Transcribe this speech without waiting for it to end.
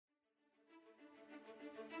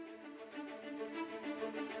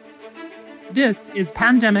This is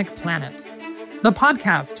Pandemic Planet, the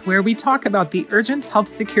podcast where we talk about the urgent health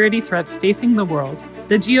security threats facing the world,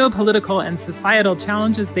 the geopolitical and societal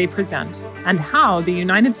challenges they present, and how the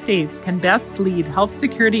United States can best lead health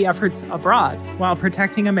security efforts abroad while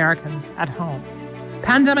protecting Americans at home.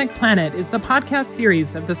 Pandemic Planet is the podcast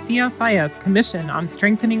series of the CSIS Commission on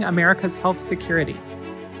Strengthening America's Health Security.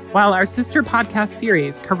 While our sister podcast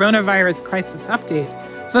series, Coronavirus Crisis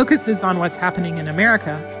Update, focuses on what's happening in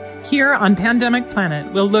America, here on Pandemic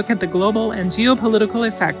Planet, we'll look at the global and geopolitical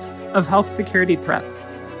effects of health security threats.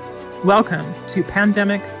 Welcome to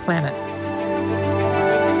Pandemic Planet.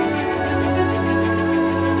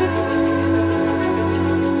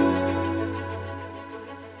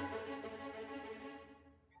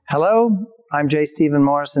 Hello, I'm J. Stephen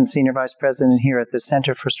Morrison, Senior Vice President here at the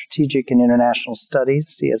Center for Strategic and International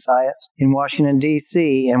Studies, CSIS, in Washington,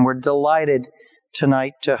 D.C., and we're delighted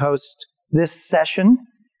tonight to host this session,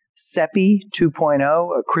 CEPI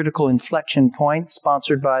 2.0, a critical inflection point,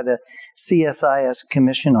 sponsored by the CSIS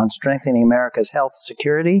Commission on Strengthening America's Health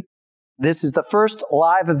Security. This is the first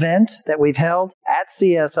live event that we've held at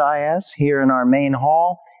CSIS here in our main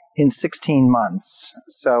hall in 16 months.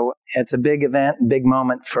 So it's a big event, big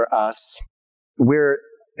moment for us. We're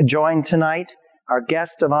joined tonight, our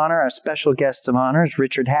guest of honor, our special guest of honor is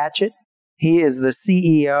Richard Hatchett. He is the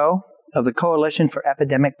CEO of the Coalition for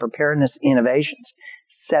Epidemic Preparedness Innovations,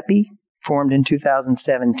 CEPI, formed in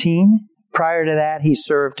 2017. Prior to that, he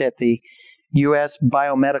served at the U.S.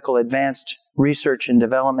 Biomedical Advanced Research and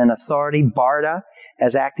Development Authority, BARDA,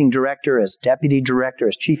 as acting director, as deputy director,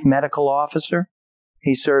 as chief medical officer.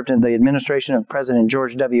 He served in the administration of President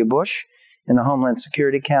George W. Bush in the Homeland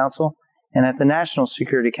Security Council and at the National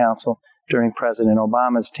Security Council during President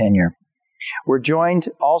Obama's tenure. We're joined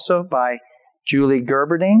also by Julie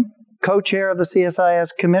Gerberding, co-chair of the CSIS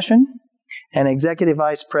Commission and executive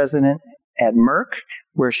vice president at Merck,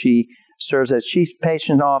 where she serves as chief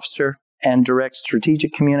patient officer and directs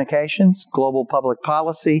strategic communications, global public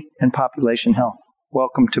policy, and population health.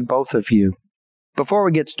 Welcome to both of you. Before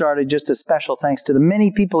we get started, just a special thanks to the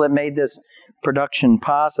many people that made this production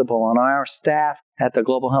possible on our staff at the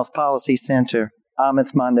Global Health Policy Center: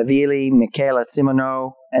 Amit Mandavili, Michaela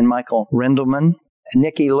Simoneau, and Michael Rendelman,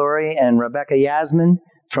 Nikki Lurie and Rebecca Yasmin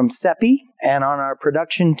from CEPI, and on our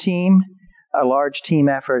production team, a large team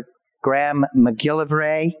effort, Graham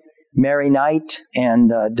McGillivray, Mary Knight,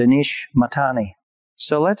 and Danish Matani.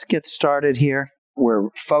 So let's get started here.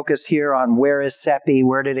 We're focused here on where is CEPI,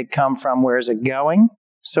 where did it come from, where is it going?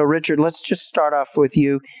 So Richard, let's just start off with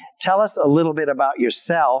you. Tell us a little bit about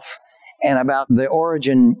yourself and about the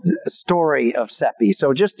origin story of CEPI.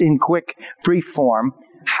 So just in quick, brief form,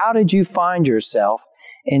 how did you find yourself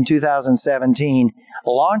in 2017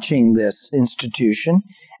 launching this institution,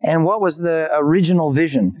 and what was the original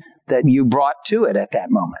vision that you brought to it at that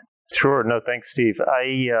moment? Sure. No, thanks, Steve.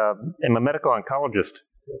 I am a medical oncologist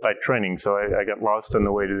by training, so I got lost on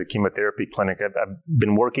the way to the chemotherapy clinic. I've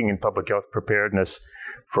been working in public health preparedness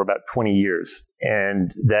for about 20 years,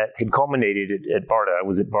 and that had culminated at BARDA. I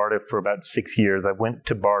was at BARDA for about 6 years. I went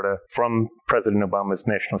to BARDA from President Obama's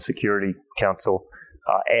National Security Council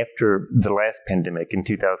after the last pandemic in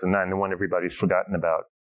 2009, the one everybody's forgotten about.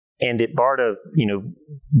 And at BARDA,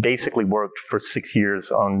 basically worked for 6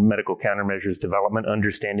 years on medical countermeasures development,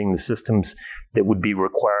 understanding the systems that would be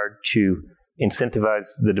required to incentivize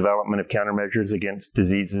the development of countermeasures against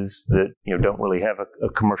diseases that don't really have a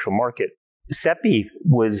commercial market. CEPI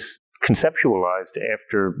was conceptualized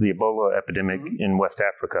after the Ebola epidemic in West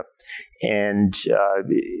Africa, and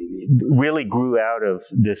really grew out of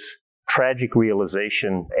this tragic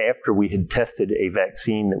realization after we had tested a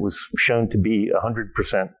vaccine that was shown to be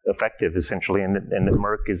 100% effective, essentially, and that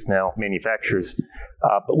Merck is now manufactures,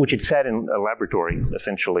 but which had sat in a laboratory,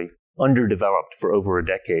 essentially, underdeveloped for over a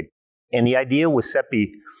decade. And the idea with CEPI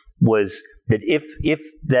was that if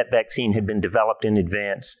that vaccine had been developed in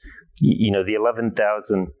advance, the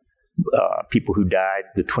 11,000 people who died,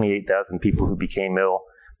 the 28,000 people who became ill,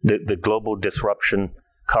 the global disruption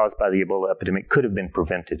caused by the Ebola epidemic could have been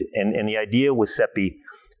prevented. And the idea with CEPI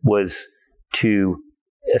was to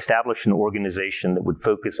establish an organization that would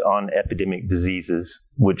focus on epidemic diseases,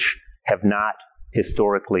 which have not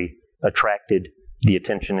historically attracted the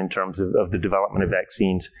attention in terms of the development of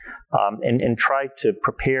vaccines, and try to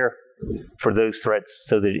prepare for those threats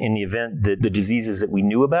so that in the event that the diseases that we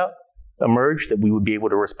knew about emerged, that we would be able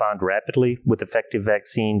to respond rapidly with effective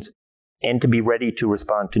vaccines and to be ready to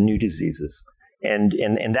respond to new diseases. And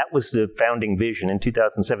that was the founding vision. In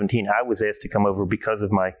 2017, I was asked to come over because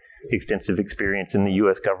of my extensive experience in the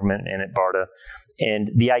U.S. government and at BARDA. And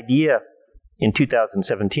the idea in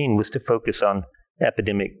 2017 was to focus on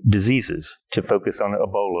epidemic diseases, to focus on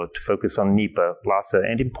Ebola, to focus on Nipah, Lassa,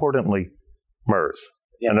 and importantly, MERS,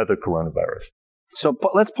 another coronavirus. So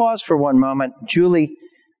let's pause for one moment. Julie,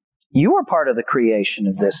 you were part of the creation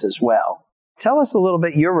of this as well. Tell us a little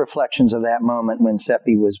bit your reflections of that moment when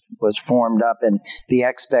CEPI was formed up and the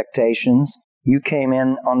expectations. You came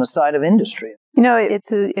in on the side of industry.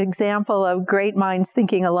 It's an example of great minds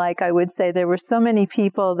thinking alike, I would say. There were so many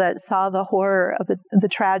people that saw the horror of the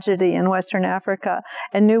tragedy in Western Africa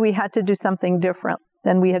and knew we had to do something different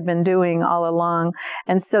than we had been doing all along.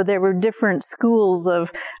 And so there were different schools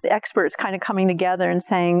of experts kind of coming together and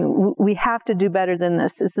saying, we have to do better than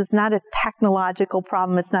this. This is not a technological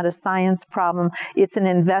problem. It's not a science problem. It's an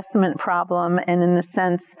investment problem and, in a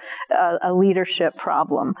sense, a leadership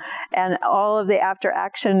problem. And all of the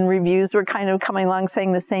after-action reviews were kind of coming along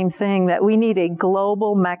saying the same thing, that we need a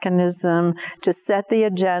global mechanism to set the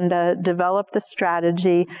agenda, develop the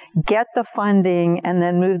strategy, get the funding, and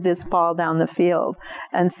then move this ball down the field.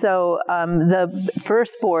 And so the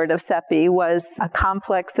first board of CEPI was a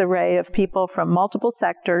complex array of people from multiple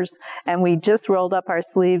sectors, and we just rolled up our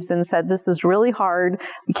sleeves and said, this is really hard.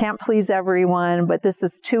 We can't please everyone, but this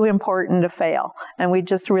is too important to fail. And we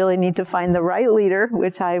just really need to find the right leader,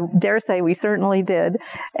 which I dare say we certainly did,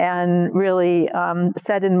 and really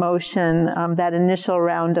set in motion that initial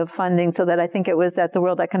round of funding, so that I think it was at the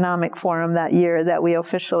World Economic Forum that year that we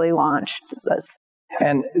officially launched this.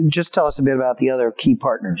 And just tell us a bit about the other key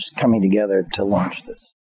partners coming together to launch this.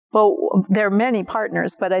 Well, there are many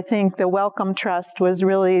partners, but I think the Wellcome Trust was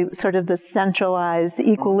really sort of the centralized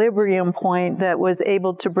equilibrium point that was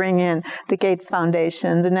able to bring in the Gates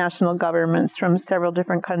Foundation, the national governments from several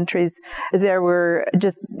different countries. There were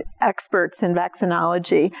just experts in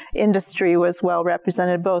vaccinology. Industry was well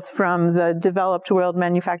represented, both from the developed world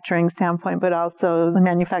manufacturing standpoint, but also the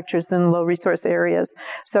manufacturers in low resource areas.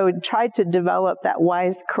 So we tried to develop that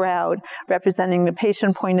wise crowd representing the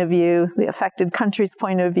patient point of view, the affected country's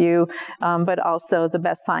point of view, but also the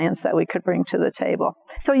best science that we could bring to the table.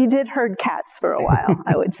 So you did herd cats for a while,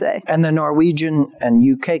 I would say. And the Norwegian and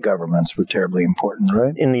UK governments were terribly important,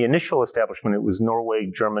 right? In the initial establishment, it was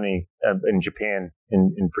Norway, Germany, and Japan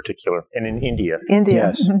in particular, and in India.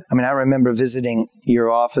 Yes. Mm-hmm. I mean, I remember visiting your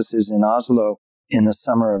offices in Oslo in the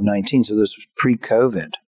summer of 19, so this was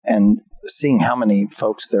pre-COVID, and seeing how many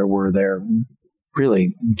folks there were there,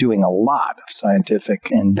 really doing a lot of scientific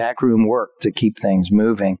and backroom work to keep things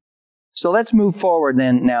moving. So let's move forward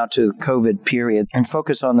then now to the COVID period and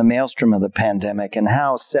focus on the maelstrom of the pandemic and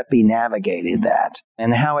how CEPI navigated that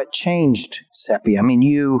and how it changed CEPI. I mean,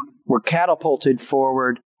 you were catapulted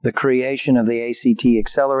forward, the creation of the ACT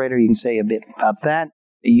Accelerator. You can say a bit about that.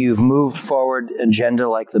 You've moved forward agenda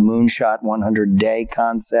like the Moonshot 100-day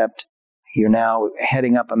concept. You're now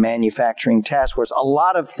heading up a manufacturing task force. A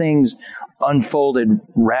lot of things unfolded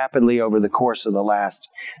rapidly over the course of the last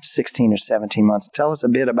 16 or 17 months. Tell us a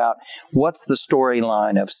bit about what's the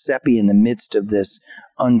storyline of CEPI in the midst of this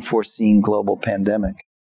unforeseen global pandemic.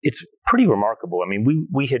 It's pretty remarkable. I mean,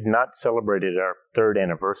 we had not celebrated our third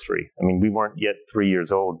anniversary. I mean, we weren't yet 3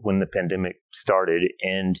 years old when the pandemic started,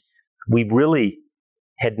 and we really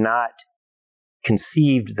had not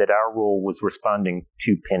conceived that our role was responding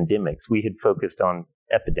to pandemics. We had focused on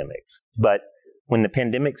epidemics. But when the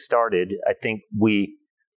pandemic started, I think we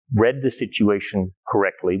read the situation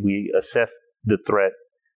correctly. We assessed the threat,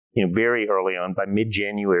 very early on, by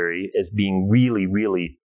mid-January, as being really,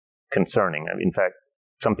 really concerning. In fact,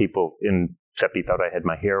 some people in CEPI thought I had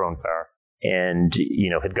my hair on fire and,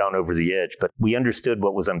 had gone over the edge. But we understood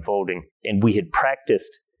what was unfolding, and we had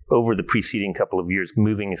practiced over the preceding couple of years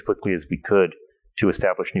moving as quickly as we could to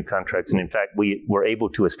establish new contracts. And in fact, we were able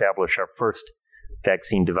to establish our first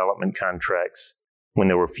vaccine development contracts when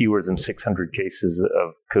there were fewer than 600 cases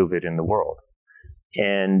of COVID in the world.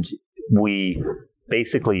 And we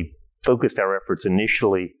basically focused our efforts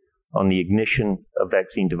initially on the ignition of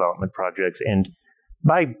vaccine development projects. And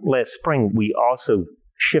by last spring, we also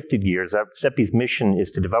shifted gears. Our CEPI's mission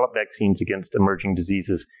is to develop vaccines against emerging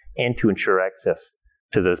diseases and to ensure access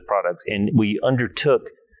to those products. And we undertook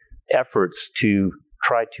efforts to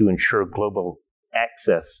try to ensure global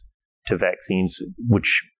access to vaccines,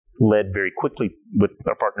 which led very quickly with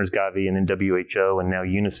our partners Gavi and then WHO and now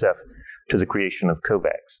UNICEF to the creation of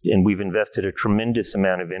COVAX. And we've invested a tremendous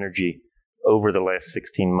amount of energy over the last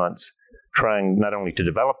 16 months trying not only to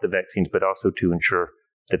develop the vaccines, but also to ensure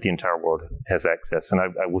that the entire world has access. And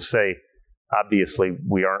I will say, obviously,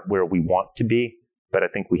 we aren't where we want to be, but I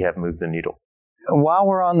think we have moved the needle. While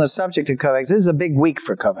we're on the subject of COVAX, this is a big week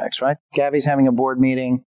for COVAX, right? Gavi's having a board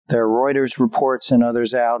meeting. There are Reuters reports and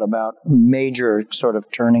others out about major sort of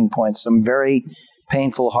turning points, some very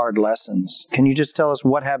painful, hard lessons. Can you just tell us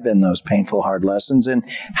what have been those painful, hard lessons, and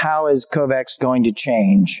how is COVAX going to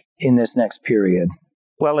change in this next period?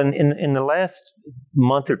 Well, in the last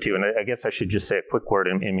month or two, and I guess I should just say a quick word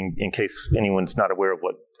in case anyone's not aware of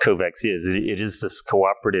what COVAX is. It is this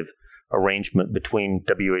cooperative arrangement between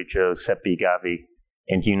WHO, CEPI, Gavi,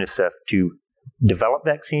 and UNICEF to develop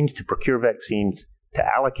vaccines, to procure vaccines, to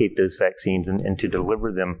allocate those vaccines, and to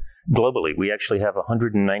deliver them globally. We actually have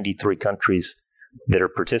 193 countries that are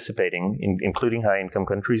participating, including high-income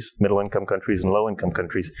countries, middle-income countries, and low-income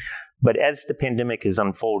countries. But as the pandemic has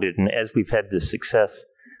unfolded, and as we've had this success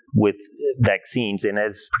with vaccines, and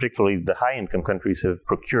as particularly the high-income countries have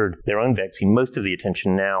procured their own vaccine, most of the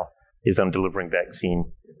attention now is on delivering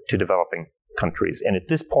vaccine to developing countries. And at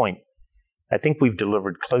this point, I think we've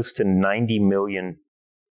delivered close to 90 million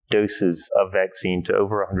doses of vaccine to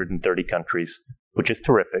over 130 countries, which is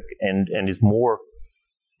terrific, and is more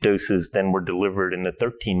doses than were delivered in the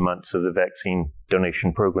 13 months of the vaccine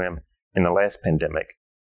donation program in the last pandemic.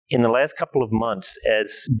 In the last couple of months,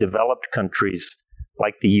 as developed countries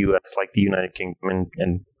like the U.S., like the United Kingdom,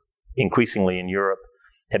 and increasingly in Europe,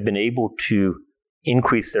 have been able to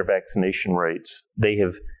increase their vaccination rates, they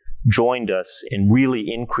have joined us and really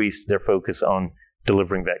increased their focus on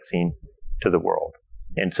delivering vaccine to the world.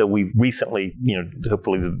 And so we've recently,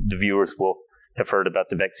 hopefully the viewers will have heard about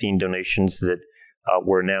the vaccine donations that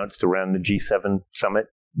were announced around the G7 summit.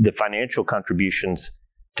 The financial contributions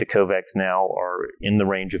to COVAX now are in the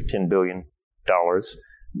range of $10 billion.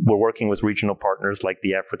 We're working with regional partners like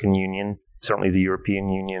the African Union, certainly the European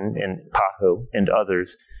Union, and PAHO and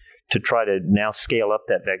others to try to now scale up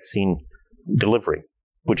that vaccine delivery,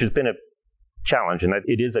 which has been a challenge, and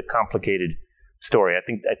it is a complicated story. I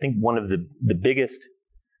think one of the biggest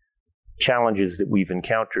challenges that we've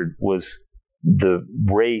encountered was the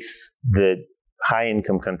race that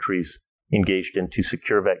high-income countries engaged in to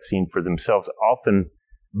secure vaccine for themselves, often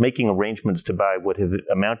making arrangements to buy what have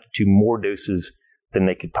amounted to more doses than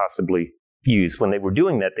they could possibly use. When they were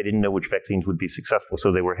doing that, they didn't know which vaccines would be successful,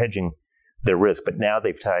 so they were hedging their risk. But now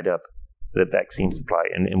they've tied up the vaccine supply,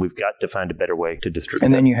 and we've got to find a better way to distribute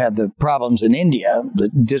And then you had the problems in India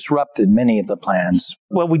that disrupted many of the plans.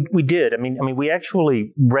 Well, we did. I mean, we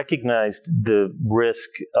actually recognized the risk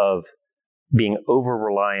of being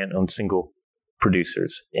over-reliant on single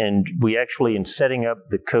producers. And we actually, in setting up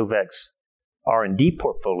the COVAX R&D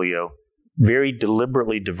portfolio, very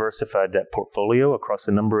deliberately diversified that portfolio across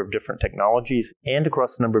a number of different technologies and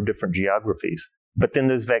across a number of different geographies. But then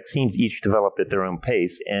those vaccines each developed at their own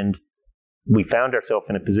pace, and we found ourselves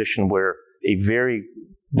in a position where a very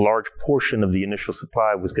large portion of the initial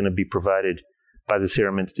supply was going to be provided by the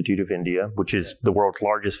Serum Institute of India, which is the world's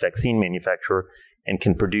largest vaccine manufacturer and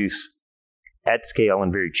can produce at scale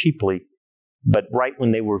and very cheaply. But right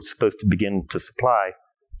when they were supposed to begin to supply,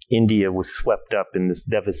 India was swept up in this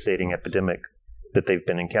devastating epidemic that they've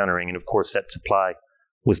been encountering. And of course, that supply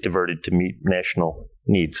was diverted to meet national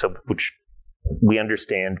needs, so which we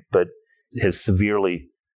understand, but has severely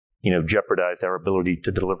jeopardized our ability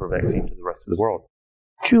to deliver vaccine to the rest of the world.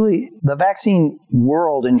 Julie, the vaccine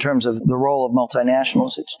world, in terms of the role of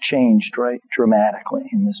multinationals, it's changed, right, dramatically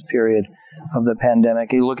in this period of the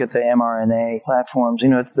pandemic. You look at the mRNA platforms,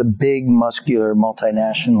 it's the big, muscular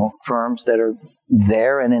multinational firms that are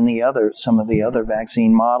there, and in some of the other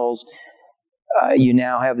vaccine models. You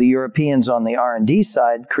now have the Europeans on the R&D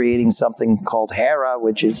side creating something called HERA,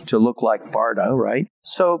 which is to look like BARDA, right?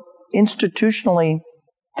 So institutionally,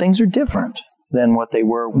 things are different than what they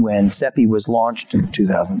were when CEPI was launched in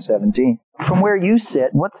 2017. From where you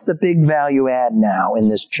sit, what's the big value add now in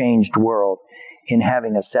this changed world in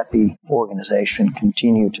having a CEPI organization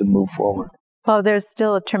continue to move forward? Well, there's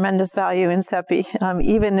still a tremendous value in CEPI,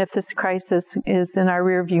 even if this crisis is in our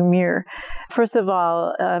rearview mirror. First of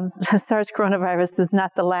all, the SARS coronavirus is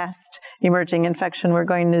not the last emerging infection we're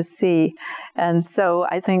going to see. And so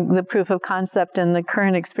I think the proof of concept in the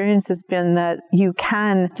current experience has been that you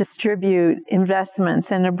can distribute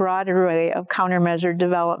investments in a broader way of countermeasure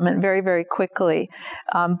development very, very quickly.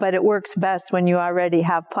 But it works best when you already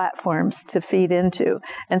have platforms to feed into.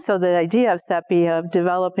 And so the idea of CEPI, of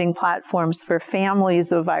developing platforms for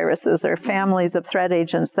families of viruses or families of threat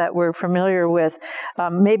agents that we're familiar with.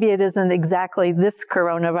 Maybe it isn't exactly this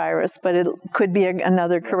coronavirus, but it could be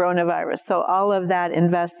another coronavirus. So all of that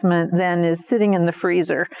investment then is sitting in the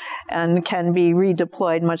freezer and can be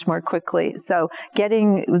redeployed much more quickly. So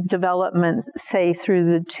getting development, say,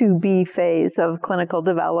 through the 2B phase of clinical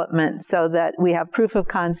development so that we have proof of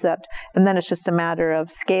concept, and then it's just a matter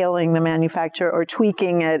of scaling the manufacture or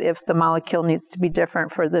tweaking it if the molecule needs to be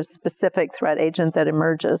different for the specific threat agent that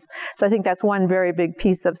emerges. So I think that's one very big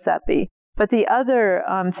piece of CEPI. But the other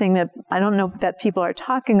thing that I don't know that people are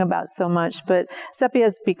talking about so much, but CEPI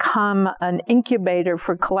has become an incubator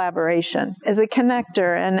for collaboration as a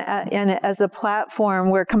connector and as a platform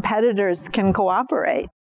where competitors can cooperate.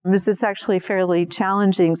 This is actually fairly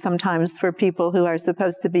challenging sometimes for people who are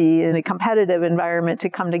supposed to be in a competitive environment to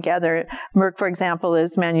come together. Merck, for example,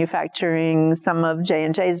 is manufacturing some of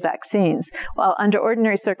J&J's vaccines. Well, under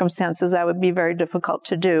ordinary circumstances, that would be very difficult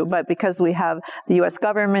to do. But because we have the U.S.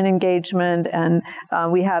 government engagement and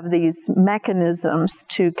we have these mechanisms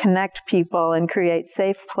to connect people and create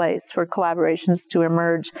safe place for collaborations to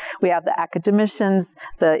emerge, we have the academicians,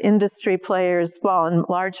 the industry players, small and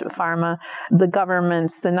large pharma, the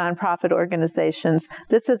governments, the nonprofit organizations.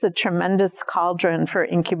 This is a tremendous cauldron for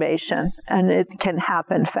incubation, and it can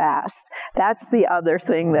happen fast. That's the other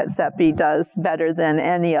thing that CEPI does better than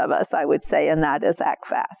any of us, I would say, and that is act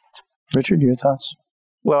fast. Richard, your thoughts?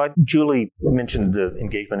 Well, Julie mentioned the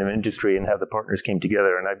engagement of industry and how the partners came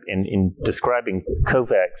together. And in describing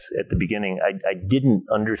COVAX at the beginning, I didn't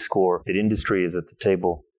underscore that industry is at the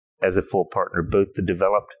table as a full partner, both the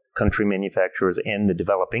developed country manufacturers and the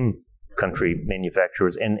developing country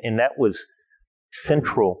manufacturers. And that was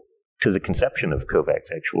central to the conception of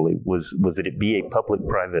COVAX, actually, was that it be a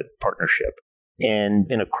public-private partnership. And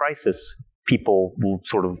in a crisis, people will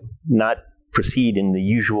sort of not proceed in the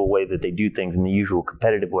usual way that they do things, in the usual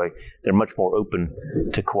competitive way. They're much more open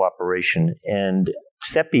to cooperation. And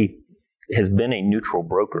CEPI has been a neutral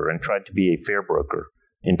broker and tried to be a fair broker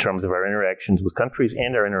in terms of our interactions with countries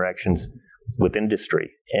and our interactions with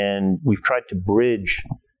industry. And we've tried to bridge,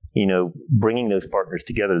 bringing those partners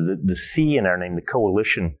together. The C in our name, the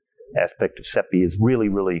coalition aspect of CEPI, is really,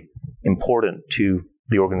 really important to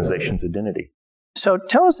the organization's identity. So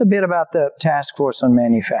tell us a bit about the task force on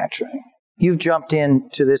manufacturing. You've jumped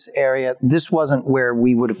into this area. This wasn't where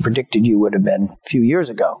we would have predicted you would have been a few years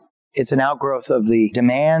ago. It's an outgrowth of the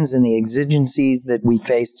demands and the exigencies that we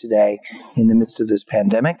face today in the midst of this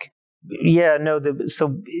pandemic. Yeah, no.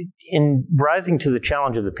 So in rising to the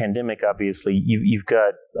challenge of the pandemic, obviously, you've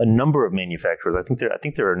got a number of manufacturers. I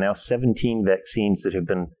think there are now 17 vaccines that have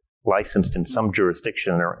been licensed in some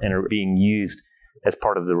jurisdiction and are being used as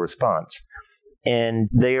part of the response. And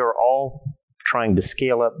they are all trying to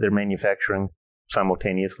scale up their manufacturing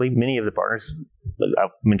simultaneously. Many of the partners,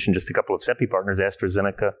 I'll mention just a couple of CEPI partners,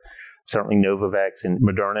 AstraZeneca, certainly Novavax and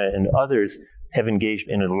Moderna and others, have engaged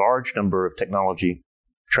in a large number of technology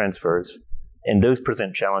transfers, and those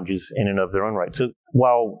present challenges in and of their own right. So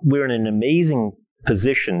while we're in an amazing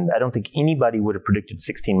position, I don't think anybody would have predicted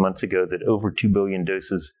 16 months ago that over 2 billion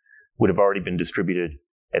doses would have already been distributed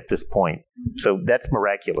at this point. So that's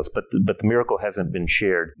miraculous, but the miracle hasn't been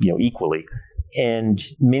shared, equally. And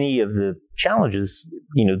many of the challenges,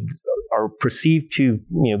 are perceived to,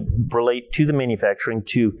 relate to the manufacturing,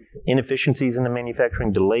 to inefficiencies in the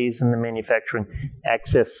manufacturing, delays in the manufacturing,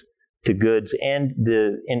 access to goods, and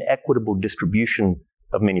the inequitable distribution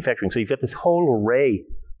of manufacturing. So you've got this whole array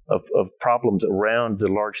of problems around the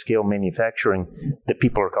large-scale manufacturing that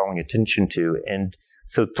people are calling attention to. And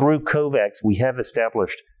so through COVAX, we have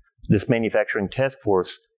established this manufacturing task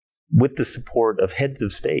force with the support of heads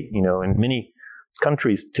of state, in many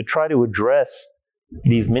countries, to try to address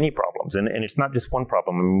these many problems. And it's not just one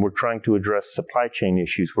problem. I mean, we're trying to address supply chain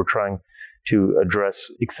issues. We're trying to address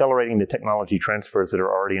accelerating the technology transfers that are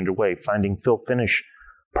already underway, finding fill-finish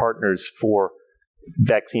partners for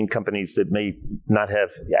vaccine companies that may not have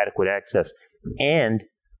adequate access, and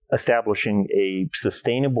establishing a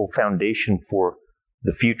sustainable foundation for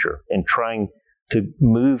the future and trying to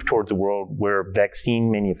move towards a world where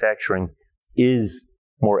vaccine manufacturing is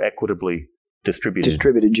more equitably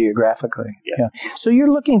distributed geographically. Yeah. So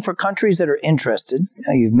you're looking for countries that are interested.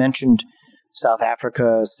 You've mentioned South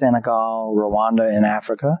Africa, Senegal, Rwanda in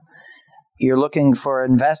Africa. You're looking for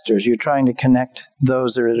investors. You're trying to connect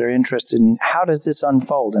those that are interested in how does this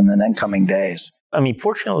unfold in the coming days? I mean,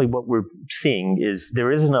 fortunately, what we're seeing is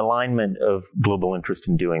there is an alignment of global interest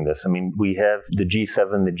in doing this. I mean, we have the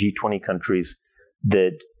G7, the G20 countries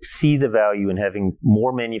that see the value in having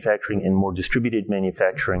more manufacturing and more distributed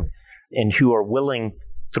manufacturing, and who are willing,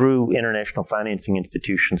 through international financing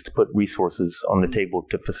institutions, to put resources on the table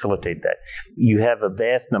to facilitate that. You have a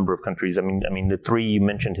vast number of countries. I mean, the three you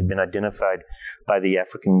mentioned have been identified by the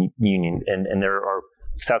African Union, and there are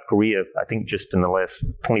South Korea, I think just in the last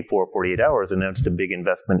 24 or 48 hours, announced a big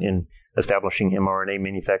investment in establishing mRNA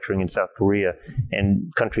manufacturing in South Korea,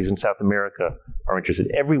 and countries in South America are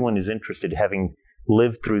interested. Everyone is interested, having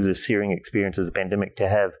lived through the searing experience of the pandemic, to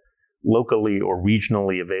have locally or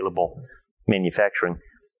regionally available manufacturing.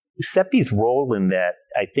 CEPI's role in that,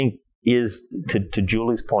 I think, is, to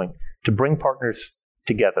Julie's point, to bring partners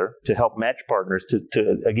together to help match partners to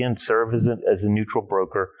again, serve as a neutral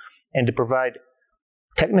broker and to provide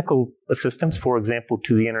technical assistance, for example,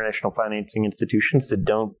 to the international financing institutions that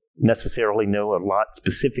don't necessarily know a lot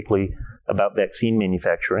specifically about vaccine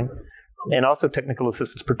manufacturing, and also technical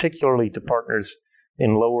assistance, particularly to partners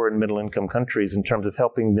in lower and middle income countries in terms of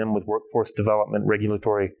helping them with workforce development,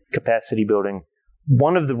 regulatory capacity building.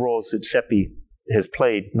 One of the roles that CEPI has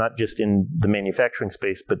played, not just in the manufacturing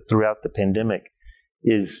space, but throughout the pandemic,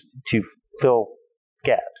 is to fill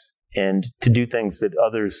gaps and to do things that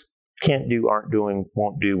others can't do, aren't doing,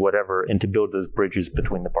 won't do, whatever, and to build those bridges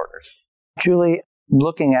between the partners. Julie,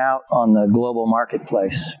 looking out on the global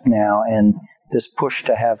marketplace now and this push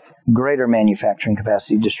to have greater manufacturing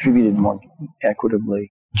capacity distributed more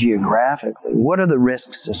equitably geographically, what are the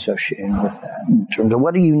risks associated with that? In terms of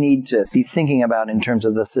what do you need to be thinking about in terms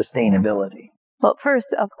of the sustainability? Well,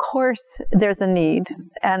 first, of course, there's a need,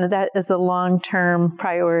 and that is a long-term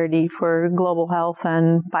priority for global health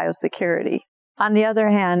and biosecurity. On the other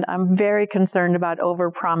hand, I'm very concerned about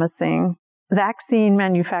overpromising. Vaccine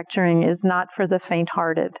manufacturing is not for the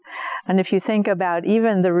faint-hearted. And if you think about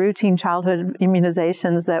even the routine childhood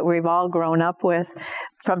immunizations that we've all grown up with,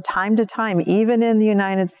 from time to time, even in the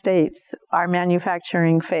United States, our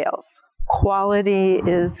manufacturing fails. Quality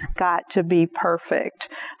is got to be perfect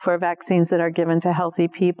for vaccines that are given to healthy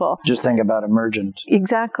people. Just think about emergent.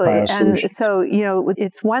 Exactly. And so,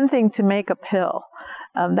 it's one thing to make a pill.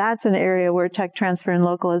 That's an area where tech transfer and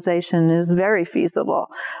localization is very feasible.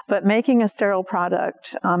 But making a sterile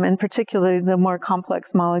product, and particularly the more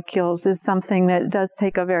complex molecules, is something that does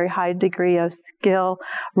take a very high degree of skill,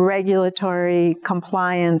 regulatory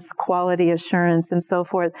compliance, quality assurance, and so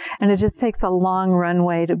forth. And it just takes a long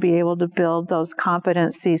runway to be able to build those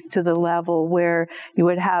competencies to the level where you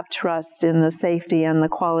would have trust in the safety and the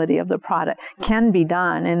quality of the product. Can be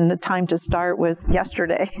done, and the time to start was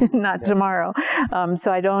yesterday, not tomorrow.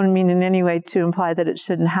 So I don't mean in any way to imply that it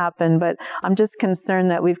shouldn't happen, but I'm just concerned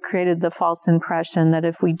that we've created the false impression that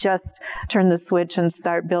if we just turn the switch and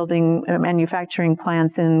start building manufacturing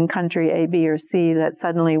plants in country A, B, or C, that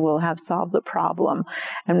suddenly we'll have solved the problem.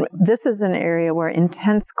 And this is an area where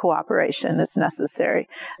intense cooperation is necessary.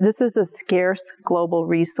 This is a scarce global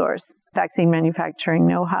resource, vaccine manufacturing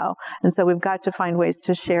know-how. And so we've got to find ways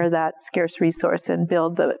to share that scarce resource and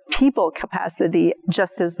build the people capacity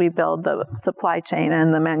just as we build the supply chain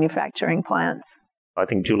and the manufacturing plants. I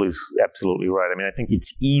think Julie's absolutely right. I mean, I think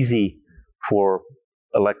it's easy for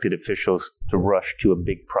elected officials to rush to a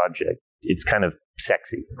big project. It's kind of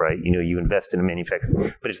sexy, right? You invest in a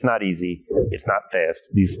manufacturing, but it's not easy. It's not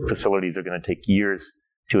fast. These facilities are going to take years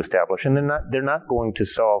to establish, and they're not going to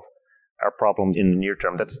solve our problems in the near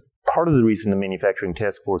term. That's part of the reason the Manufacturing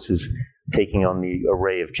Task Force is taking on the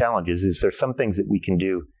array of challenges. Is there some things that we can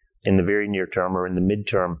do in the very near term or in the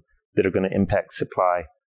midterm that are going to impact supply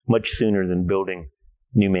much sooner than building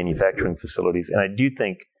new manufacturing facilities. And I do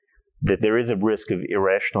think that there is a risk of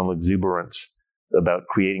irrational exuberance about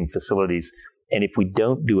creating facilities. And if we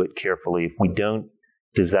don't do it carefully, if we don't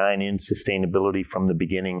design in sustainability from the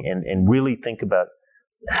beginning and really think about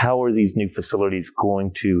how are these new facilities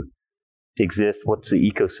going to exist, what's the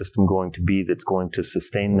ecosystem going to be that's going to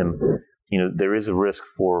sustain them, there is a risk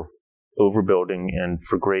for overbuilding and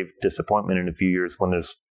for grave disappointment in a few years when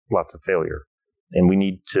there's lots of failure. And we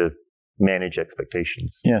need to manage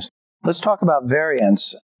expectations. Yes. Let's talk about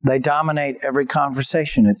variants. They dominate every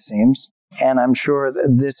conversation, it seems. And I'm sure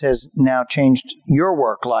that this has now changed your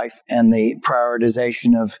work life and the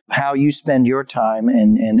prioritization of how you spend your time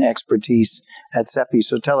and expertise at CEPI.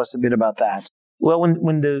 So tell us a bit about that. Well,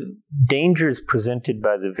 when the dangers presented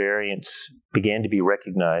by the variants began to be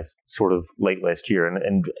recognized sort of late last year,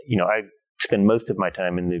 and I spend most of my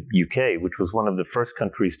time in the UK, which was one of the first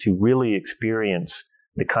countries to really experience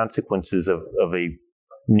the consequences of a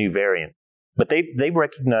new variant. But they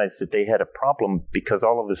recognized that they had a problem because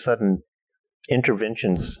all of a sudden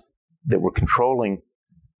interventions that were controlling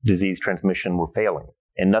disease transmission were failing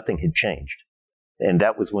and nothing had changed. And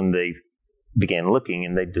that was when they began looking,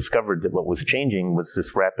 and they discovered that what was changing was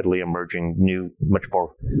this rapidly emerging new, much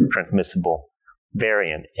more transmissible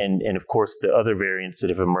variant. And of course, the other variants that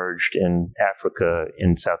have emerged in Africa,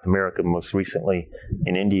 in South America, most recently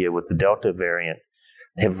in India with the Delta variant,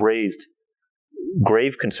 have raised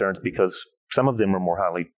grave concerns because some of them are more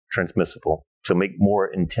highly transmissible, so make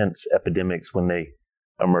more intense epidemics when they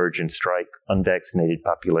emerge and strike unvaccinated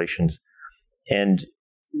populations. And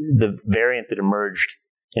the variant that emerged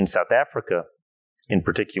in South Africa, in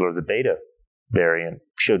particular the Beta variant,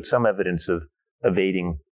 showed some evidence of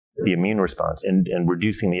evading the immune response and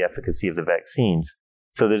reducing the efficacy of the vaccines.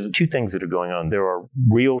 So there's two things that are going on. There are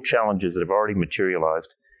real challenges that have already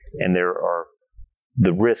materialized, and there are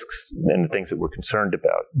the risks and the things that we're concerned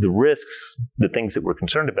about. The risks, the things that we're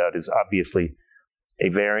concerned about is obviously a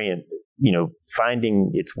variant,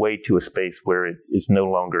 finding its way to a space where it is no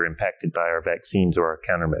longer impacted by our vaccines or our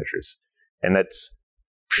countermeasures. And that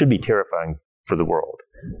should be terrifying for the world.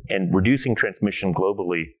 And reducing transmission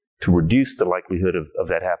globally to reduce the likelihood of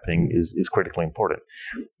that happening is critically important.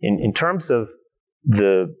 In terms of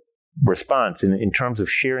the response, in terms of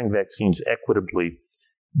sharing vaccines equitably,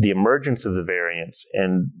 the emergence of the variants,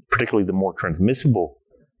 and particularly the more transmissible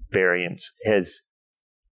variants, has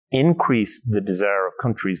increased the desire of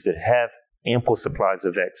countries that have ample supplies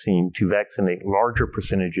of vaccine to vaccinate larger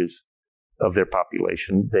percentages of their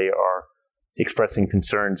population. They are expressing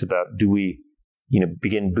concerns about, do we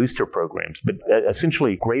begin booster programs, but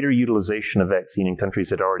essentially greater utilization of vaccine in countries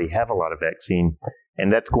that already have a lot of vaccine.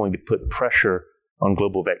 And that's going to put pressure on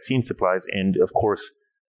global vaccine supplies and, of course,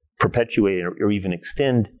 perpetuate or even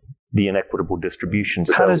extend the inequitable distribution.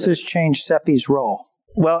 How does this change CEPI's role?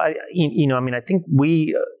 Well, I think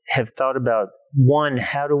we have thought about, one,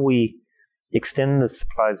 how do we extend the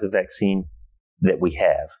supplies of vaccine that we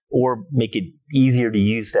have, or make it easier to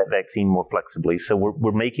use that vaccine more flexibly? So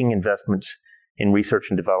we're making investments in research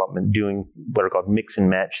and development, doing what are called mix and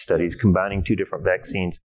match studies, combining two different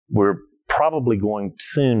vaccines. We're probably going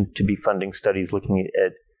soon to be funding studies looking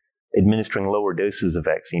at administering lower doses of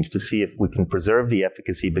vaccines to see if we can preserve the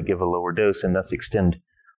efficacy but give a lower dose and thus extend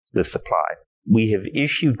the supply. We have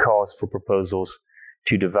issued calls for proposals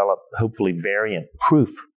to develop, hopefully, variant-proof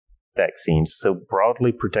vaccines, so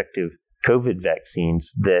broadly protective COVID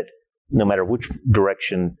vaccines that no matter which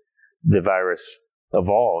direction the virus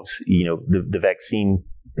evolves, the vaccine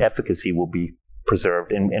efficacy will be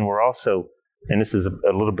preserved. And we're also, and this is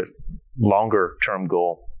a little bit longer-term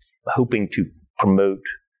goal, hoping to promote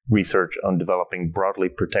research on developing broadly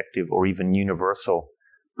protective or even universal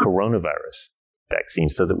coronavirus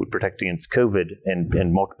vaccines so that we protect against COVID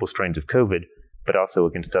and multiple strains of COVID, but also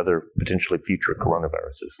against other potentially future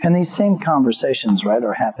coronaviruses. And these same conversations, right,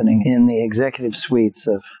 are happening in the executive suites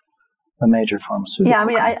of a major pharmaceutical.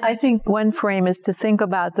 Yeah, I think one frame is to think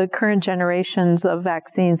about the current generations of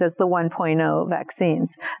vaccines as the 1.0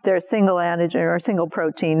 vaccines. They're single antigen or single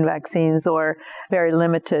protein vaccines or very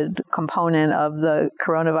limited component of the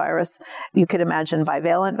coronavirus. You could imagine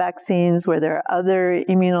bivalent vaccines where there are other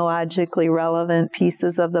immunologically relevant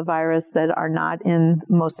pieces of the virus that are not in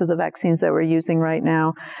most of the vaccines that we're using right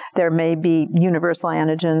now. There may be universal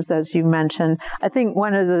antigens, as you mentioned. I think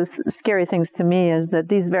one of the scary things to me is that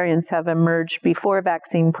these variants have emerged before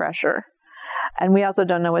vaccine pressure. And we also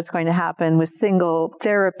don't know what's going to happen with single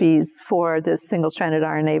therapies for this single-stranded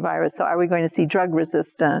RNA virus. So are we going to see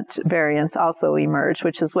drug-resistant variants also emerge,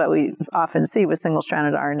 which is what we often see with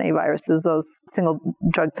single-stranded RNA viruses. Those single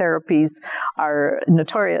drug therapies are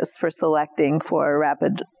notorious for selecting for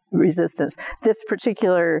rapid resistance. This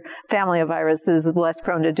particular family of viruses is less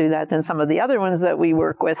prone to do that than some of the other ones that we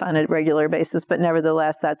work with on a regular basis, but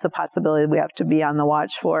nevertheless, that's a possibility we have to be on the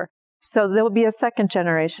watch for. So there will be a second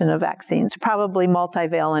generation of vaccines, probably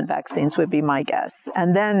multivalent vaccines would be my guess.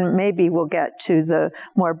 And then maybe we'll get to the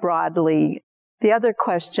more broadly. The other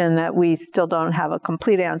question that we still don't have a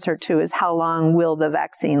complete answer to is how long will the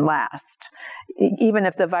vaccine last? Even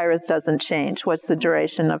if the virus doesn't change, what's the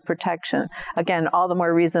duration of protection? Again, all the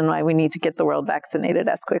more reason why we need to get the world vaccinated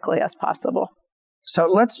as quickly as possible. So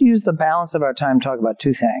let's use the balance of our time to talk about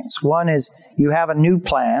two things. One is you have a new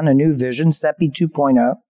plan, a new vision, CEPI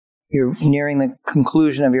 2.0. You're nearing the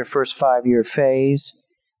conclusion of your first 5-year phase,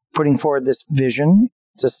 putting forward this vision.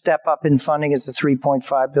 It's a step up in funding. It's a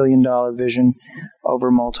 $3.5 billion vision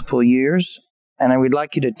over multiple years. And I would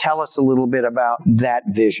like you to tell us a little bit about that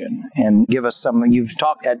vision and give us some. You've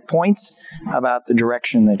talked at points about the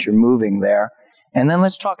direction that you're moving there. And then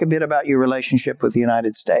let's talk a bit about your relationship with the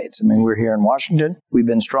United States. I mean, we're here in Washington. We've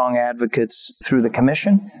been strong advocates through the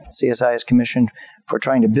commission, CSI is commissioned, for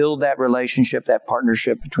trying to build that relationship, that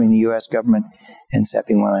partnership between the U.S. government and CEPI.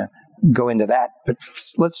 We want to go into that. But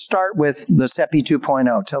let's start with the CEPI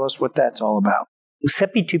 2.0. Tell us what that's all about.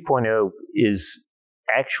 CEPI 2.0 is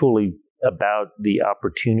actually about the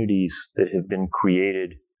opportunities that have been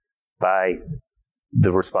created by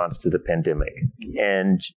the response to the pandemic.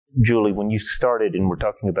 And Julie, when you started and we're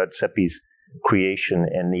talking about CEPI's creation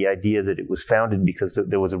and the idea that it was founded because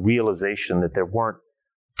there was a realization that there weren't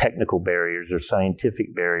technical barriers or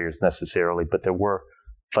scientific barriers necessarily, but there were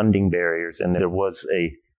funding barriers and there was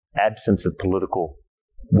a absence of political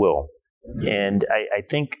will. And I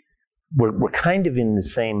think we're kind of in the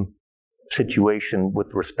same situation with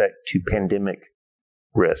respect to pandemic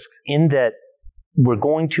risk, in that we're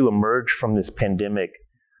going to emerge from this pandemic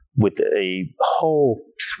with a whole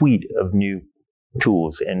suite of new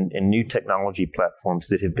tools and new technology platforms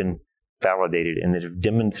that have been validated and that have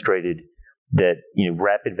demonstrated that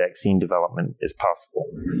rapid vaccine development is possible.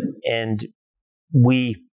 And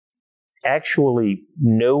we actually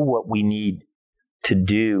know what we need to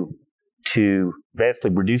do to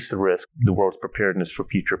vastly reduce the risk, the world's preparedness for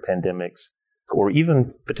future pandemics, or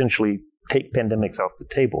even potentially take pandemics off the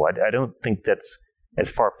table. I don't think that's as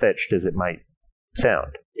far-fetched as it might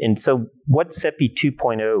sound. And so what CEPI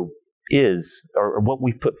 2.0 is, or what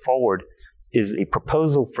we've put forward, is a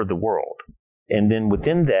proposal for the world. And then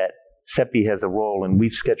within that, CEPI has a role, and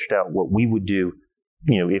we've sketched out what we would do,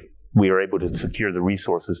 if we are able to secure the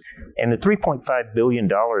resources. And the $3.5 billion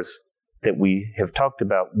that we have talked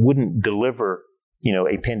about wouldn't deliver,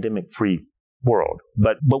 a pandemic-free world.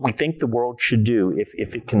 But what we think the world should do,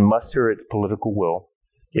 if it can muster its political will,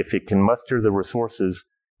 if it can muster the resources,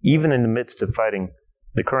 even in the midst of fighting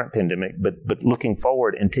the current pandemic, but looking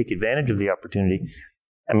forward and take advantage of the opportunity.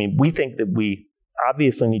 We think that we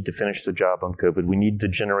obviously need to finish the job on COVID. We need the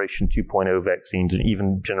Generation 2.0 vaccines and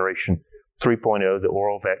even Generation 3.0, the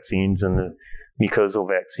oral vaccines and the mucosal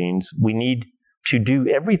vaccines. We need to do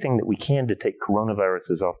everything that we can to take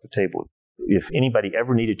coronaviruses off the table. If anybody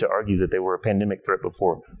ever needed to argue that they were a pandemic threat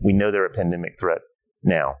before, we know they're a pandemic threat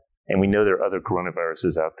now. And we know there are other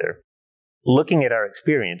coronaviruses out there. Looking at our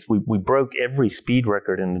experience, we broke every speed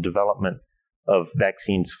record in the development of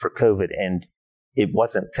vaccines for COVID, and it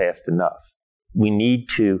wasn't fast enough. We need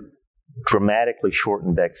to dramatically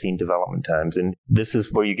shorten vaccine development times, and this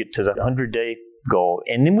is where you get to the 100-day goal.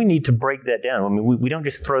 And then we need to break that down. We don't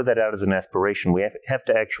just throw that out as an aspiration. We have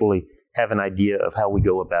to actually have an idea of how we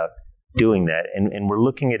go about doing that. And we're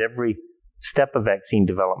looking at every step of vaccine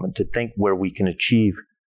development to think where we can achieve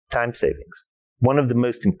time savings. One of the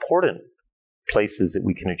most important places that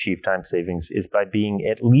we can achieve time savings is by being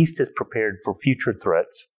at least as prepared for future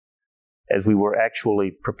threats as we were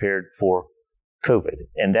actually prepared for COVID.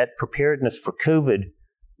 And that preparedness for COVID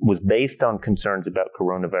was based on concerns about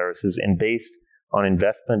coronaviruses and based on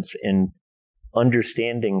investments in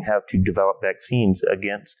understanding how to develop vaccines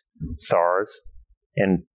against SARS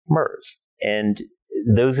and MERS. And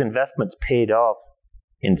those investments paid off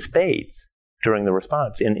in spades during the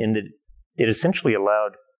response, in that it essentially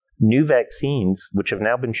allowed new vaccines, which have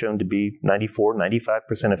now been shown to be 94-95%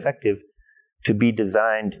 effective, to be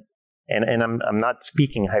designed, and I'm not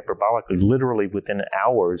speaking hyperbolically, literally within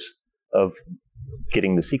hours of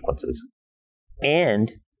getting the sequences.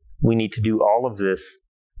 And we need to do all of this,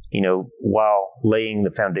 while laying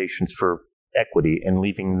the foundations for equity and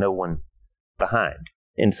leaving no one behind.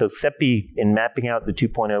 And so CEPI, in mapping out the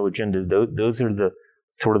 2.0 agenda, those are the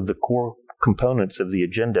sort of the core components of the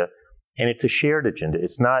agenda. And it's a shared agenda.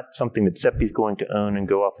 It's not something that CEPI is going to own and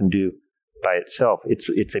go off and do by itself.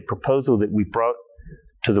 It's a proposal that we brought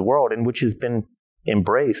to the world and which has been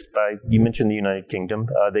embraced by, you mentioned the United Kingdom.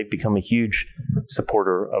 They've become a huge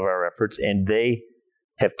supporter of our efforts, and they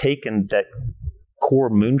have taken that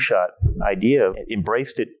core moonshot idea,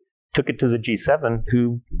 embraced it, took it to the G7,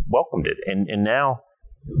 who welcomed it. And now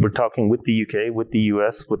we're talking with the UK, with the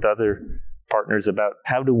US, with other partners about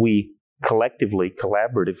how do we collectively,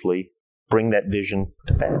 collaboratively bring that vision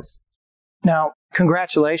to pass. Now,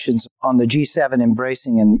 congratulations on the G7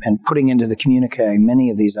 embracing and putting into the communique many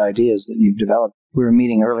of these ideas that you've developed. We were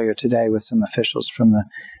meeting earlier today with some officials from the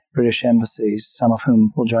British embassies, some of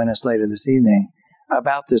whom will join us later this evening,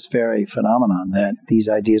 about this very phenomenon that these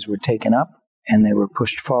ideas were taken up and they were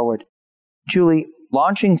pushed forward. Julie,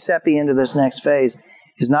 launching CEPI into this next phase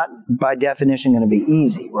is not by definition going to be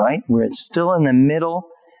easy, right? We're still in the middle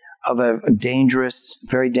of a dangerous,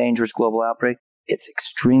 very dangerous global outbreak. It's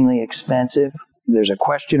extremely expensive. There's a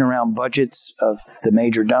question around budgets of the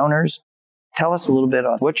major donors. Tell us a little bit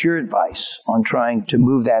on what's your advice on trying to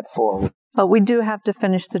move that forward? Well, we do have to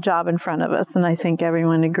finish the job in front of us, and I think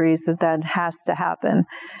everyone agrees that that has to happen.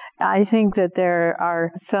 I think that there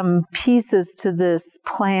are some pieces to this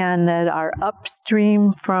plan that are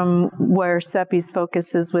upstream from where CEPI's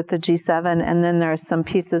focus is with the G7, and then there are some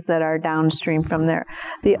pieces that are downstream from there.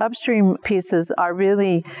 The upstream pieces are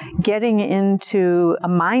really getting into a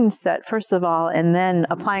mindset, first of all, and then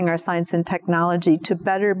applying our science and technology to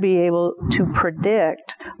better be able to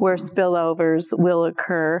predict where spillovers will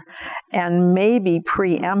occur and maybe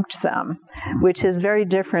preempt them, which is very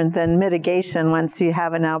different than mitigation once you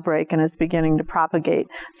have an outbreak and it's beginning to propagate.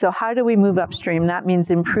 So how do we move upstream? That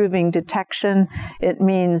means improving detection. It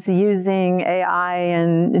means using AI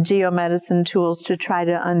and geomedicine tools to try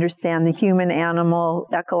to understand the human-animal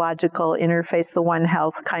ecological interface, the One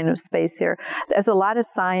Health kind of space here. There's a lot of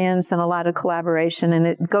science and a lot of collaboration, and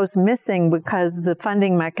it goes missing because the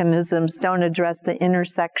funding mechanisms don't address the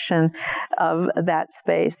intersection of that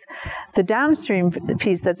space. The downstream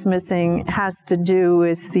piece that's missing has to do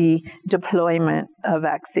with the deployment of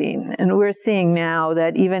vaccine. And we're seeing now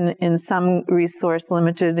that even in some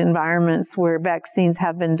resource-limited environments where vaccines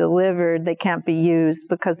have been delivered, they can't be used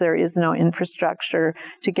because there is no infrastructure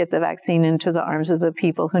to get the vaccine into the arms of the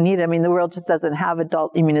people who need it. I mean, the world just doesn't have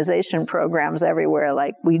adult immunization programs everywhere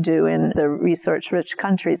like we do in the resource-rich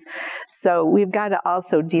countries. So we've got to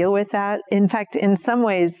also deal with that. In fact, in some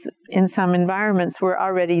ways, in some environments, we're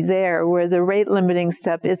already there, where the rate-limiting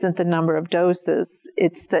step isn't the number of doses.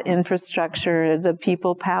 It's the infrastructure, the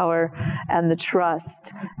people power, and the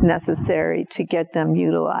trust necessary to get them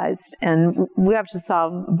utilized. And we have to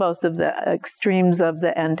solve both of the extremes of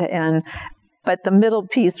the end-to-end. But the middle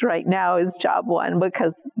piece right now is job one,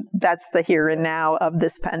 because that's the here and now of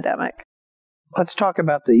this pandemic. Let's talk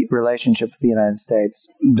about the relationship with the United States.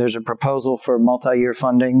 There's a proposal for multi-year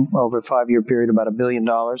funding over a 5-year period, about $1 billion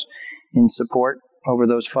in support over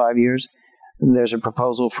those 5 years. There's a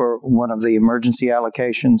proposal for one of the emergency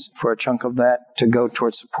allocations for a chunk of that to go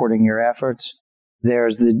towards supporting your efforts.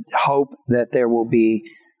 There's the hope that there will be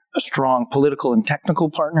a strong political and technical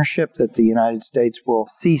partnership, that the United States will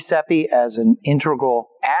see CEPI as an integral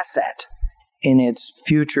asset in its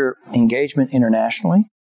future engagement internationally.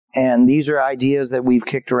 And these are ideas that we've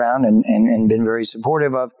kicked around and been very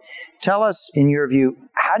supportive of. Tell us, in your view,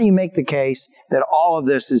 how do you make the case that all of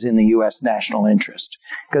this is in the U.S. national interest?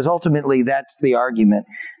 Because ultimately, that's the argument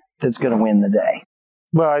that's going to win the day.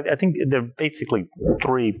 Well, I think there are basically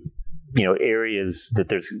three areas that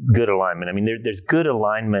there's good alignment. I mean, there's good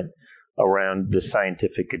alignment around the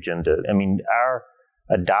scientific agenda. I mean, our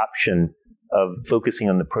adoption of focusing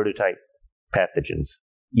on the prototype pathogens,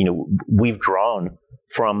 we've drawn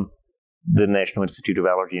from the National Institute of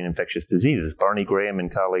Allergy and Infectious Diseases. Barney Graham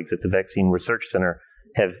and colleagues at the Vaccine Research Center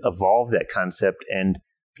have evolved that concept and,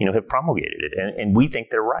 have promulgated it. And we think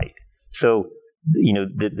they're right. So,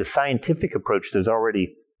 the scientific approach, there's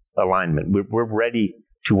already alignment. We're ready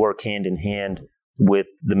to work hand in hand with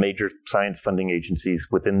the major science funding agencies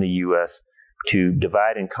within the U.S. to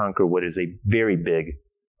divide and conquer what is a very big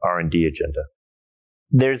R&D agenda.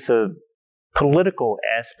 There's a political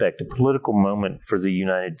aspect, a political moment for the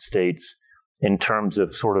United States in terms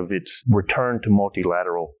of sort of its return to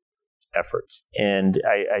multilateral efforts. And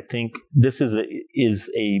I think this is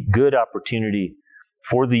a good opportunity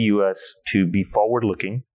for the U.S. to be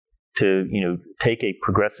forward-looking, to take a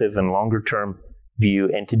progressive and longer-term view,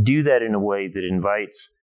 and to do that in a way that invites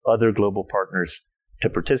other global partners to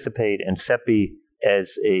participate. And CEPI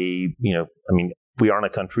as we aren't a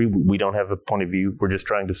country, we don't have a point of view, we're just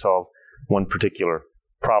trying to solve one particular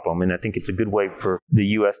problem. And I think it's a good way for the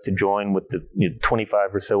U.S. to join with the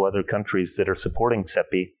 25 or so other countries that are supporting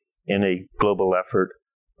CEPI in a global effort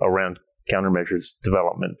around countermeasures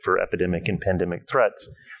development for epidemic and pandemic threats.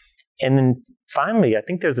 And then finally, I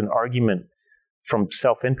think there's an argument from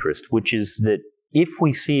self-interest, which is that if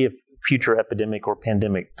we see future epidemic or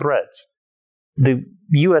pandemic threats, the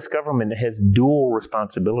U.S. government has dual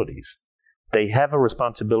responsibilities. They have a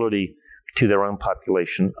responsibility to their own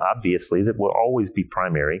population, obviously, that will always be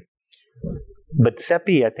primary. But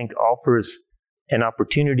CEPI, I think, offers an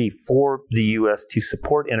opportunity for the U.S. to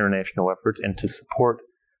support international efforts and to support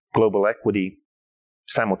global equity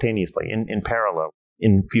simultaneously, in parallel,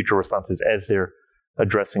 in future responses as they're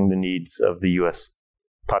addressing the needs of the U.S.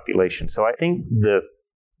 population. So I think the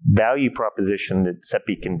value proposition that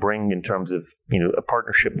CEPI can bring in terms of, a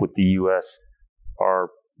partnership with the U.S. are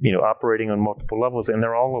operating on multiple levels, and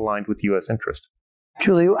they're all aligned with U.S. interest.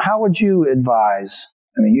 Julie, how would you advise?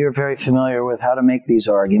 I mean, you're very familiar with how to make these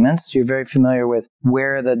arguments. You're very familiar with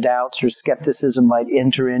where the doubts or skepticism might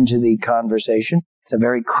enter into the conversation. It's a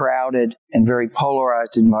very crowded and very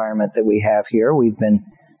polarized environment that we have here. We've been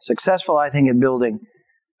successful, I think, in building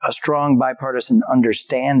a strong bipartisan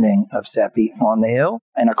understanding of CEPI on the Hill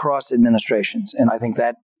and across administrations. And I think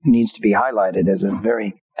that needs to be highlighted as a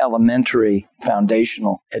very elementary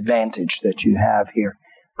foundational advantage that you have here.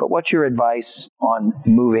 But what's your advice on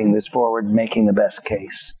moving this forward, making the best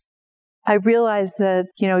case? I realize that,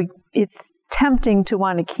 it's tempting to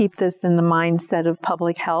want to keep this in the mindset of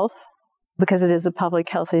public health, because it is a public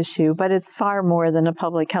health issue, but it's far more than a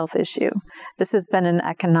public health issue. This has been an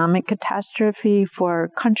economic catastrophe for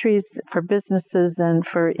countries, for businesses, and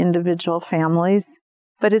for individual families.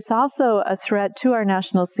 But it's also a threat to our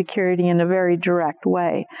national security in a very direct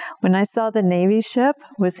way. When I saw the Navy ship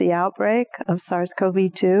with the outbreak of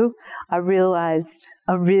SARS-CoV-2, I realized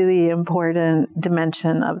a really important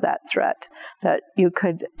dimension of that threat, that you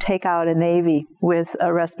could take out a Navy with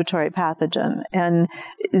a respiratory pathogen. And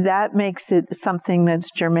that makes it something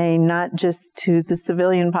that's germane not just to the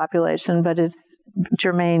civilian population, but it's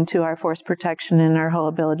germane to our force protection and our whole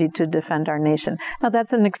ability to defend our nation. Now,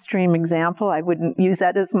 that's an extreme example. I wouldn't use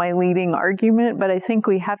that as my leading argument, but I think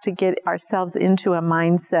we have to get ourselves into a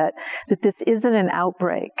mindset that this isn't an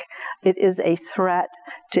outbreak. It is a threat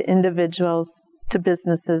to individuals, to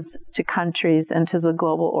businesses, to countries, and to the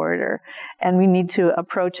global order. And we need to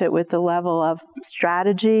approach it with the level of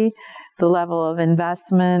strategy, the level of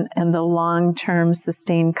investment, and the long-term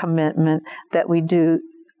sustained commitment that we do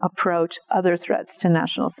approach other threats to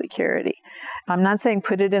national security. I'm not saying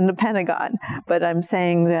put it in the Pentagon, but I'm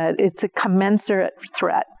saying that it's a commensurate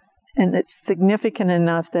threat, and it's significant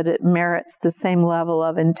enough that it merits the same level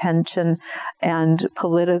of intention and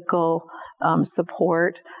political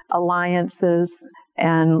support, alliances,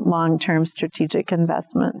 and long-term strategic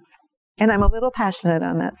investments. And I'm a little passionate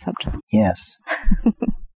on that subject. Yes.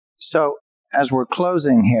 So, as we're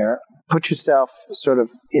closing here, put yourself sort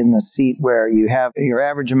of in the seat where you have your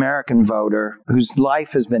average American voter whose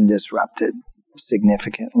life has been disrupted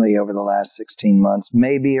significantly over the last 16 months.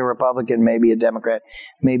 Maybe a Republican, maybe a Democrat,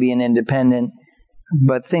 maybe an independent,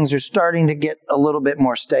 but things are starting to get a little bit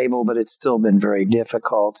more stable, but it's still been very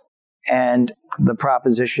difficult. And the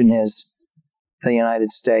proposition is the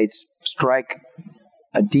United States strike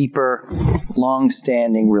a deeper,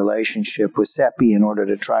 long-standing relationship with CEPI in order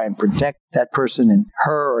to try and protect that person and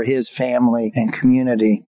her or his family and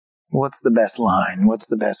community. What's the best line? What's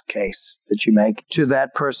the best case that you make to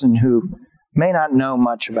that person who may not know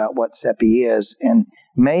much about what CEPI is and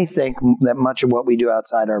may think that much of what we do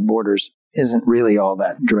outside our borders isn't really all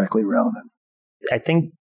that directly relevant? I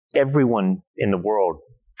think everyone in the world,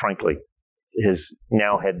 frankly, has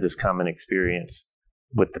now had this common experience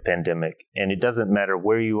with the pandemic. And it doesn't matter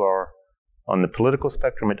where you are on the political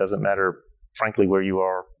spectrum. It doesn't matter, frankly, where you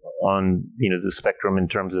are on the spectrum in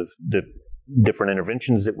terms of the different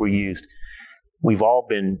interventions that were used. We've all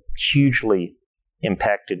been hugely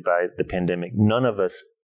impacted by the pandemic. None of us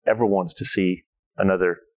ever wants to see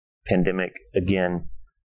another pandemic again.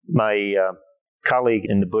 My colleague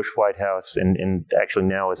in the Bush White House and actually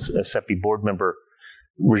now as a CEPI board member,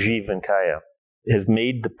 Rajiv Venkaya, has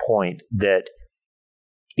made the point that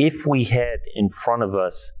if we had in front of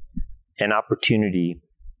us an opportunity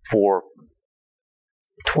for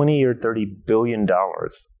 $20 or $30 billion,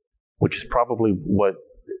 which is probably what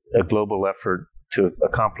a global effort to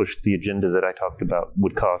accomplish the agenda that I talked about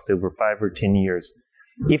would cost over 5 or 10 years,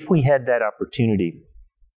 if we had that opportunity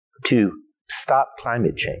to stop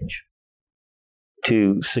climate change,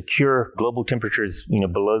 to secure global temperatures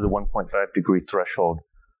below the 1.5 degree threshold,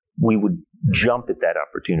 we would jump at that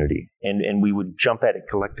opportunity, and we would jump at it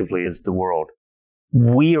collectively as the world.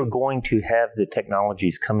 We are going to have the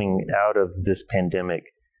technologies coming out of this pandemic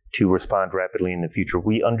to respond rapidly in the future.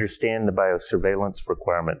 We understand the biosurveillance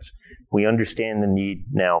requirements. We understand the need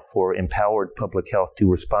now for empowered public health to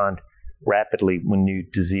respond rapidly when new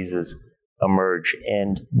diseases emerge.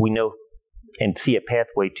 And we know and see a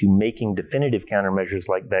pathway to making definitive countermeasures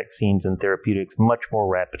like vaccines and therapeutics much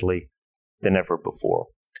more rapidly than ever before.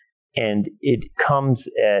 And it comes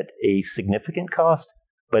at a significant cost,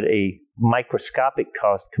 but a microscopic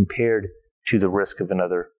cost compared to the risk of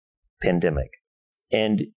another pandemic.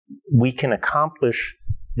 And we can accomplish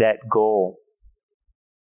that goal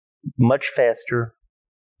much faster,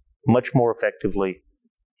 much more effectively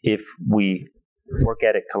if we work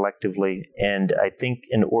at it collectively. And I think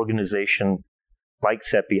an organization like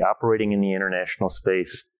CEPI, operating in the international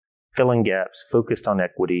space, filling gaps, focused on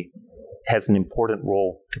equity, has an important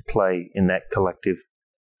role to play in that collective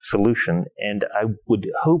solution. And I would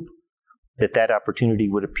hope that that opportunity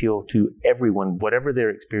would appeal to everyone, whatever their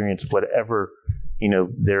experience, whatever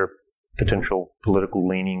their potential political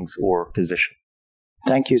leanings or position.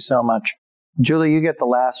 Thank you so much. Julie, you get the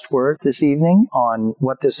last word this evening on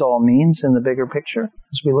what this all means in the bigger picture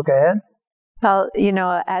as we look ahead. Well,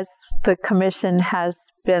 as the Commission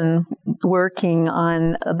has been working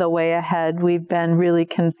on the way ahead, we've been really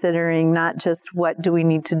considering not just what do we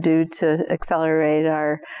need to do to accelerate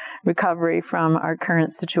our recovery from our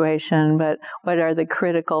current situation, but what are the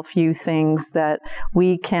critical few things that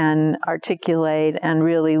we can articulate and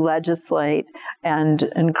really legislate and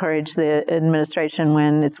encourage the administration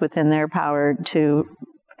when it's within their power to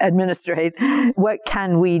administrate. What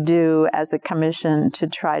can we do as a commission to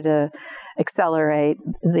try to accelerate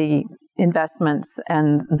the investments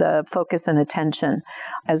and the focus and attention?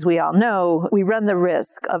 As we all know, we run the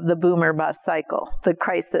risk of the boomer bust cycle, the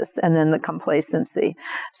crisis, and then the complacency.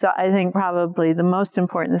 So I think probably the most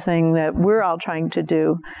important thing that we're all trying to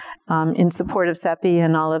do in support of CEPI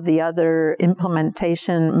and all of the other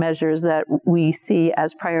implementation measures that we see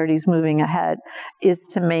as priorities moving ahead is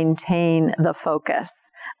to maintain the focus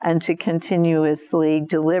and to continuously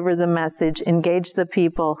deliver the message, engage the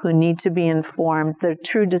people who need to be informed, the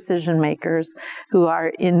true decision makers who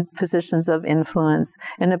are in positions of influence,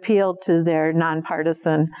 and appeal to their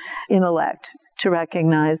nonpartisan intellect to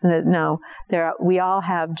recognize that, no, we all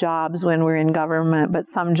have jobs when we're in government, but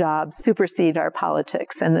some jobs supersede our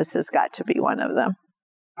politics, and this has got to be one of them.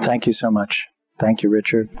 Thank you so much. Thank you,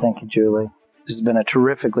 Richard. Thank you, Julie. This has been a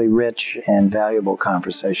terrifically rich and valuable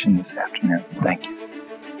conversation this afternoon. Thank you.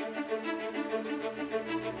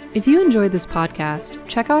 If you enjoyed this podcast,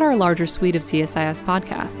 check out our larger suite of CSIS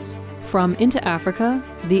podcasts. From Into Africa,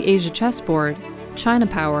 The Asia Chessboard, China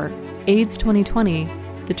Power, AIDS 2020,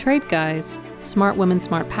 The Trade Guys, Smart Women,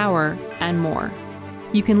 Smart Power, and more.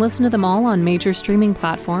 You can listen to them all on major streaming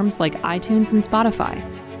platforms like iTunes and Spotify.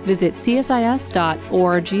 Visit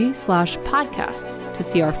csis.org/podcasts to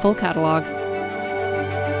see our full catalog